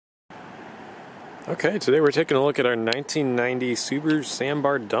Okay, today we're taking a look at our 1990 Subaru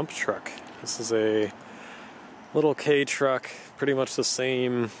Sambar dump truck. This is a little K truck, pretty much the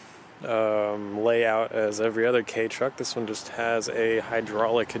same layout as every other K truck. This one just has a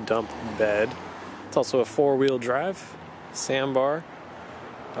hydraulic dump bed. It's also a four-wheel drive Sambar.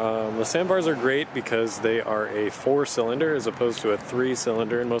 The Sambars are great because they are a four-cylinder as opposed to a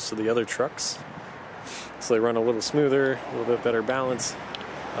three-cylinder in most of the other trucks. So they run a little smoother, a little bit better balance.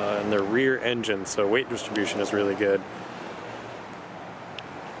 And their rear engine, so weight distribution is really good.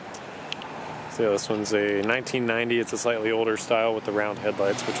 So yeah, this one's a 1990. It's a slightly older style with the round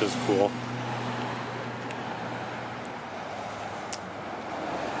headlights, which is cool.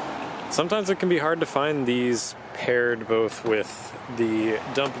 Sometimes it can be hard to find these paired both with the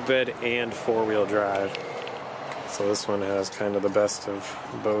dump bed and four-wheel drive. So this one has kind of the best of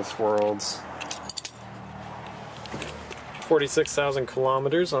both worlds. 46,000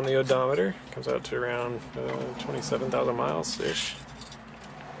 kilometers on the odometer. Comes out to around 27,000 miles-ish.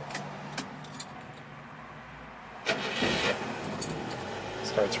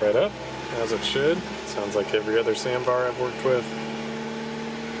 Starts right up, as it should. Sounds like every other Sambar I've worked with.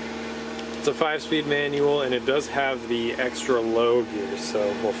 It's a 5-speed manual, and it does have the extra low gear. So,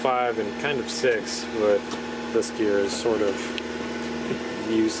 well, 5 and kind of 6, but this gear is sort of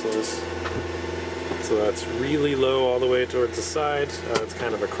useless. So that's really low all the way towards the side. It's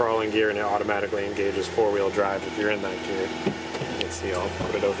kind of a crawling gear, and it automatically engages four-wheel drive if you're in that gear. You can see I'll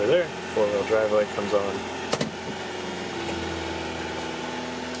put it over there. Four-wheel drive light comes on.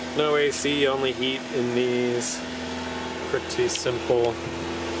 No AC, only heat in these. Pretty simple.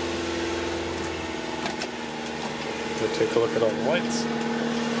 We'll take a look at all the lights.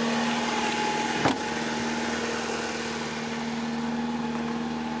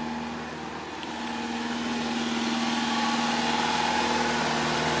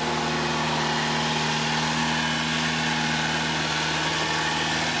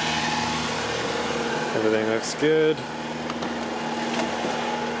 Everything looks good.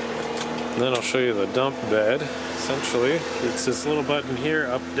 And then I'll show you the dump bed. Essentially, it's this little button here,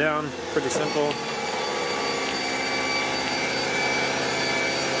 up, down, pretty simple.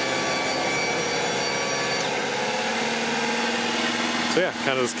 So yeah,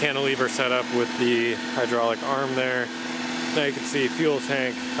 kind of this cantilever setup with the hydraulic arm there. Now you can see fuel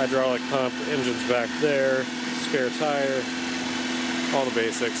tank, hydraulic pump, engine's back there, spare tire, all the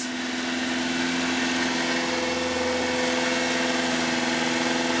basics.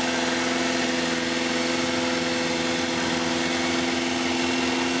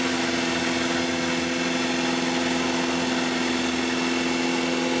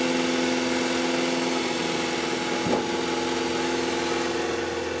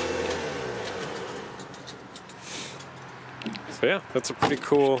 So yeah, that's a pretty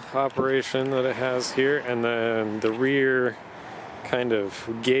cool operation that it has here. And then the rear kind of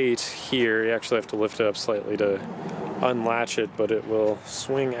gate here, you actually have to lift it up slightly to unlatch it, but it will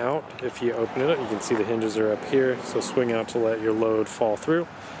swing out if you open it up. You can see the hinges are up here, so swing out to let your load fall through.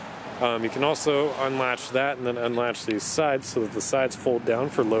 You can also unlatch that and then unlatch these sides so that the sides fold down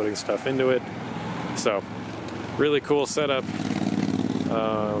for loading stuff into it. So, really cool setup.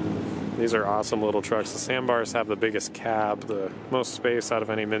 These are awesome little trucks. The Sambars have the biggest cab, the most space out of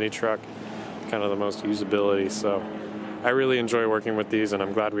any mini truck, kind of the most usability. So I really enjoy working with these, and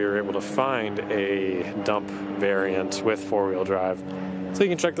I'm glad we were able to find a dump variant with four-wheel drive. So you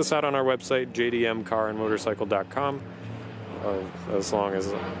can check this out on our website, jdmcarandmotorcycle.com,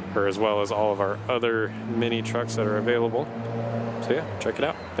 as well as all of our other mini trucks that are available. So yeah, check it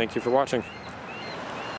out. Thank you for watching.